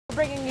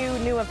Bringing you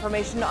new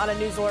information on a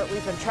news alert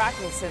we've been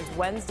tracking since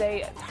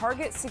Wednesday.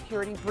 Target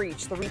security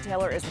breach. The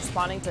retailer is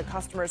responding to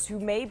customers who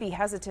may be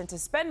hesitant to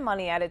spend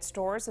money at its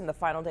stores in the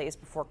final days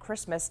before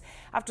Christmas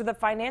after the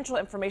financial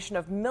information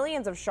of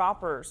millions of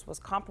shoppers was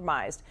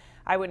compromised.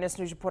 Eyewitness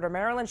News reporter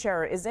Marilyn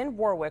Scherer is in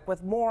Warwick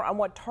with more on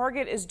what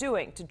Target is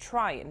doing to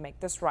try and make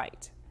this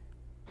right.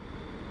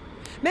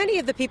 Many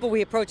of the people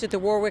we approach at the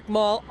Warwick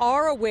Mall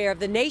are aware of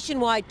the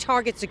nationwide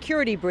Target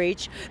security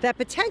breach that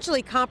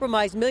potentially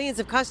compromised millions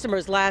of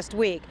customers last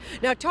week.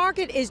 Now,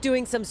 Target is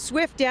doing some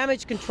swift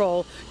damage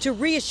control to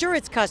reassure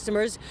its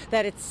customers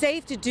that it's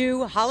safe to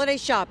do holiday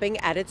shopping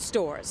at its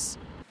stores.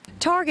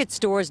 Target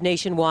stores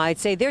nationwide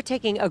say they're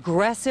taking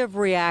aggressive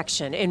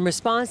reaction in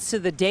response to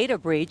the data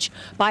breach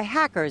by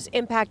hackers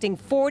impacting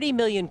 40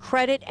 million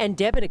credit and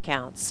debit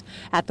accounts.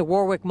 At the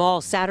Warwick Mall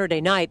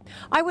Saturday night,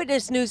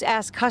 Eyewitness News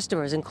asked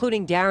customers,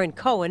 including Darren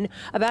Cohen,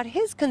 about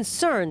his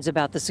concerns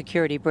about the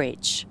security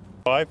breach.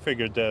 I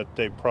figured that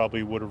they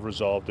probably would have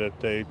resolved it.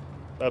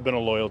 I've been a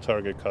loyal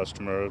Target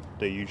customer.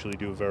 They usually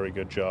do a very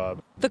good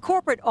job. The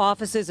corporate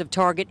offices of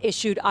Target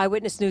issued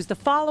Eyewitness News the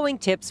following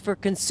tips for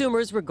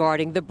consumers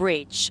regarding the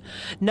breach.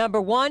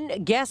 Number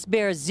one, guests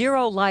bear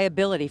zero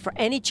liability for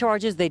any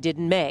charges they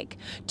didn't make.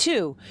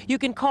 Two, you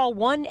can call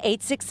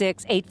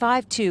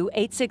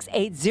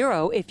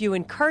 1-866-852-8680 if you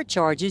incur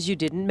charges you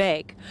didn't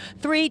make.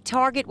 Three,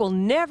 Target will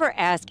never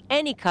ask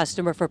any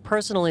customer for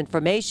personal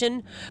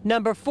information.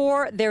 Number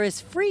four, there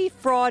is free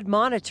fraud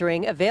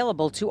monitoring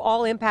available to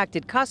all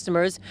impacted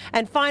customers.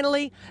 And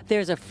finally,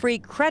 there's a free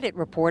credit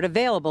report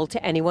available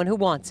to anyone who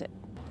wants it.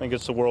 I think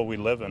it's the world we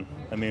live in.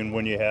 I mean,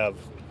 when you have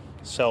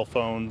cell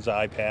phones,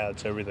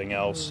 iPads, everything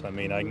else, I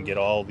mean, I can get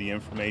all the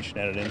information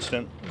at an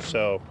instant,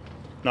 so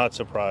not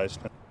surprised.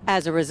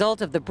 As a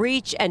result of the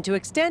breach and to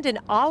extend an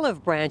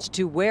olive branch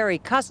to wary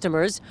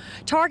customers,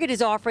 Target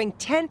is offering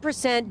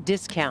 10%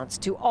 discounts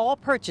to all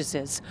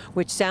purchases,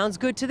 which sounds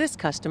good to this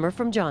customer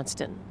from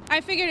Johnston.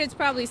 I figured it's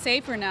probably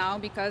safer now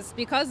because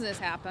this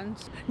happened.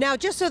 Now,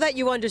 just so that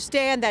you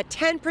understand, that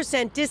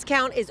 10%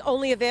 discount is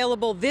only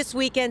available this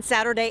weekend,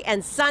 Saturday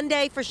and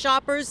Sunday for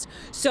shoppers.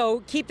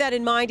 So keep that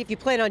in mind if you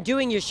plan on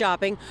doing your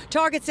shopping.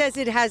 Target says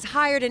it has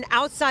hired an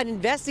outside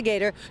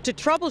investigator to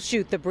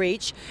troubleshoot the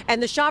breach,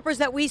 and the shoppers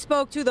that we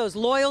spoke to, those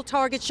loyal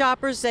Target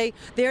shoppers, say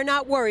they're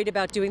not worried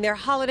about doing their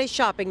holiday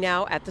shopping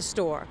now at the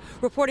store.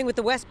 Reporting with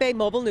the West Bay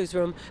Mobile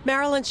Newsroom,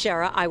 Marilyn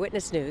Scherer,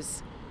 Eyewitness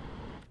News.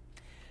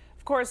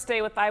 Of course,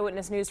 stay with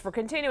Eyewitness News for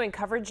continuing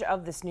coverage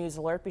of this news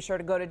alert. Be sure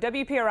to go to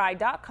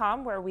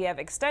WPRI.com where we have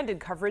extended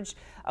coverage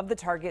of the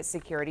Target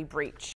security breach.